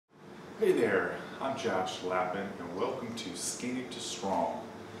Hey there, I'm Josh Lappin and welcome to Skinny to Strong.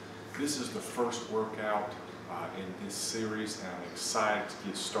 This is the first workout in this series and I'm excited to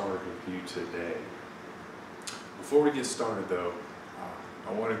get started with you today. Before we get started though,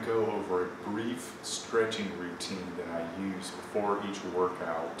 I want to go over a brief stretching routine that I use before each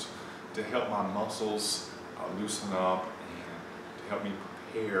workout to help my muscles loosen up and to help me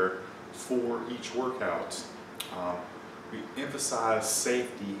prepare for each workout. We emphasize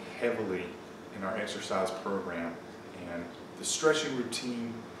safety heavily in our exercise program, and the stretching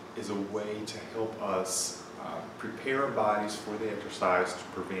routine is a way to help us prepare our bodies for the exercise to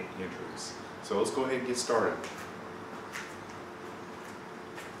prevent injuries. So let's go ahead and get started.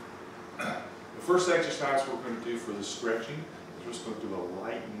 The first exercise we're going to do for the stretching is we're just going to do a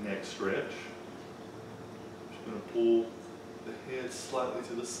light neck stretch. Just going to pull the head slightly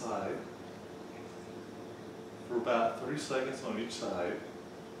to the side for about 30 seconds on each side.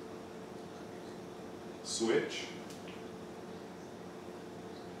 Switch.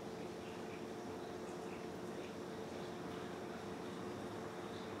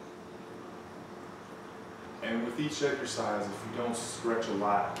 And with each exercise, if you don't stretch a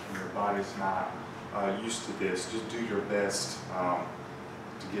lot and your body's not used to this, just do your best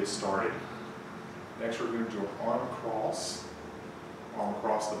to get started. Next we're going to do an arm across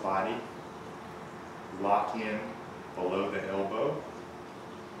the body. Lock in below the elbow.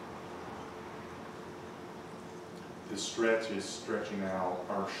 This stretch is stretching out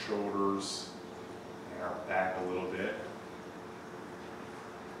our shoulders and our back a little bit.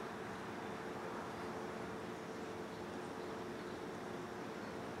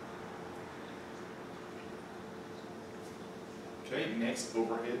 Okay, next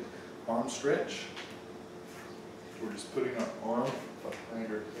overhead arm stretch. We're just putting our arm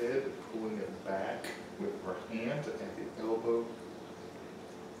behind our head, pulling it back with our hand at the elbow.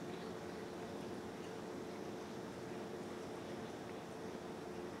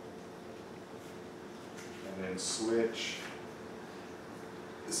 And then switch.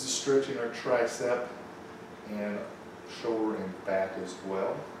 This is stretching our tricep and shoulder and back as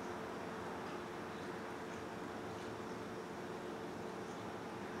well.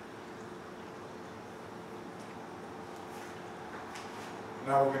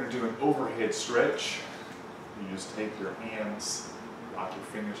 Now we're going to do an overhead stretch. You just take your hands, lock your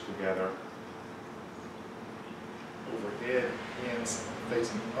fingers together. Overhead, hands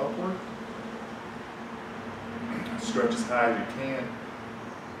facing upward. Stretch as high as you can.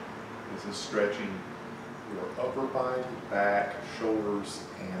 This is stretching your upper body, back, shoulders,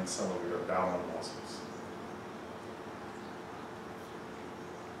 and some of your abdominal muscles.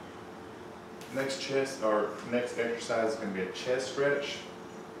 Next exercise is going to be a chest stretch.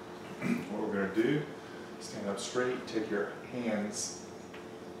 What we're going to do, stand up straight, take your hands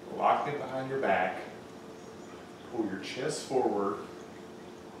locked in behind your back, pull your chest forward,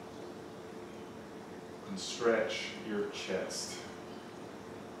 and stretch your chest.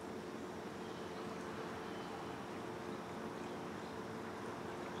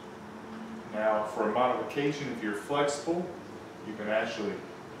 Now for a modification, if you're flexible, you can actually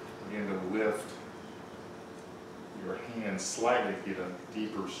begin to lift your hands slightly to get a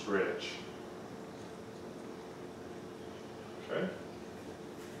deeper stretch. Okay?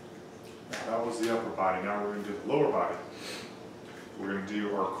 That was the upper body. Now we're going to do the lower body. We're going to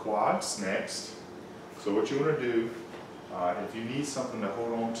do our quads next. So what you want to do, if you need something to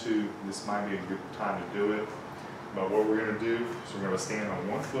hold on to, this might be a good time to do it. But what we're going to do is we're going to stand on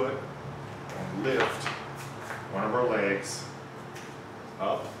one foot and lift one of our legs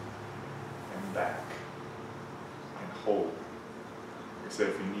up and back. Hold. Like I said,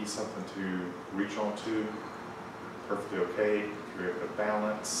 if you need something to reach onto, perfectly okay. If you're able to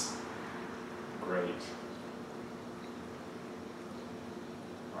balance, great.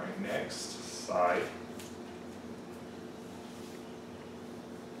 All right, next, side.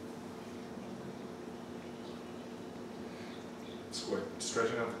 Let's go ahead,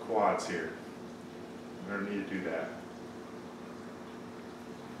 stretching out the quads here. We're going to need to do that.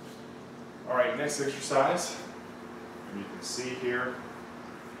 All right, next exercise. You can see here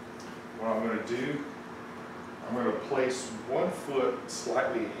what I'm going to do. I'm going to place one foot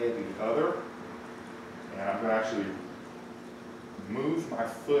slightly ahead of the other, and I'm going to actually move my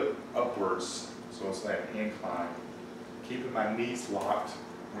foot upwards so it's like an incline. Keeping my knees locked,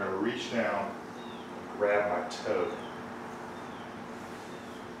 I'm going to reach down and grab my toe.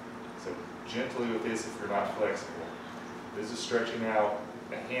 So gently with this if you're not flexible. This is stretching out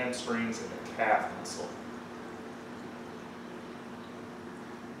the hamstrings and the calf muscle.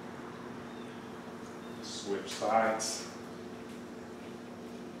 Switch sides.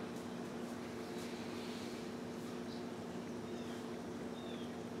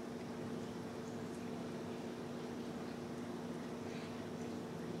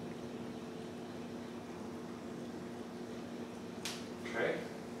 Okay.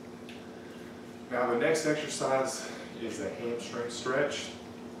 Now the next exercise is a hamstring stretch.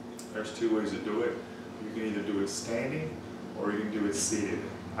 There's two ways to do it. You can either do it standing or you can do it seated.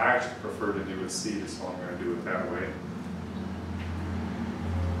 I actually prefer to do it seated, so I'm going to do it that way.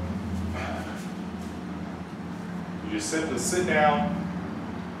 You just simply sit down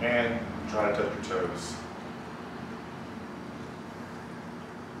and try to touch your toes.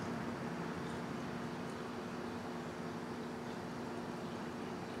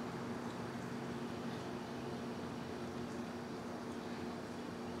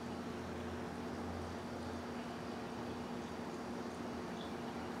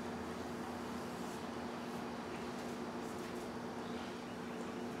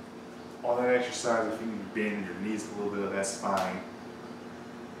 On that exercise, if you can bend your knees a little bit, that's fine.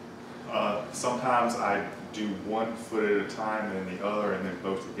 Sometimes I do one foot at a time and then the other and then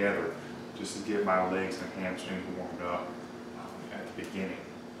both together, just to get my legs and hamstrings warmed up at the beginning.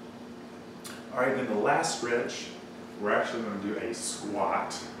 All right, then the last stretch, we're actually going to do a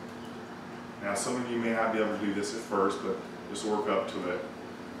squat. Now some of you may not be able to do this at first, but just work up to it.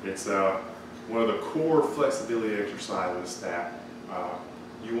 It's one of the core flexibility exercises that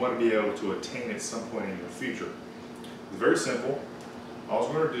you want to be able to attain at some point in your future. It's very simple. All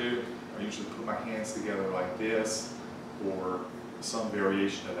I'm going to do, I usually put my hands together like this, or some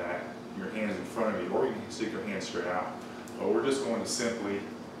variation of that. Your hands in front of you, or you can stick your hands straight out. But we're just going to simply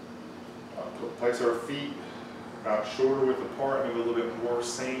place our feet about shoulder width apart, maybe a little bit more.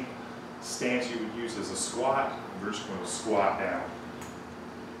 Same stance you would use as a squat. We're just going to squat down.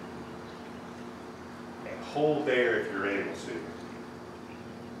 And hold there if you're able to.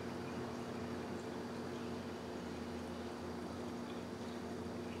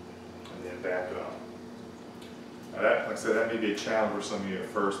 Back up. Now that, like I said, that may be a challenge for some of you at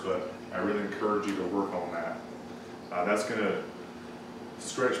first, but I really encourage you to work on that. That's going to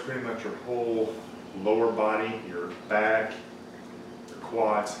stretch pretty much your whole lower body, your back, your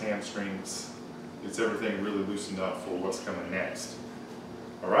quads, hamstrings. It's everything really loosened up for what's coming next.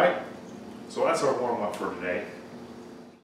 All right? So that's our warm-up for today.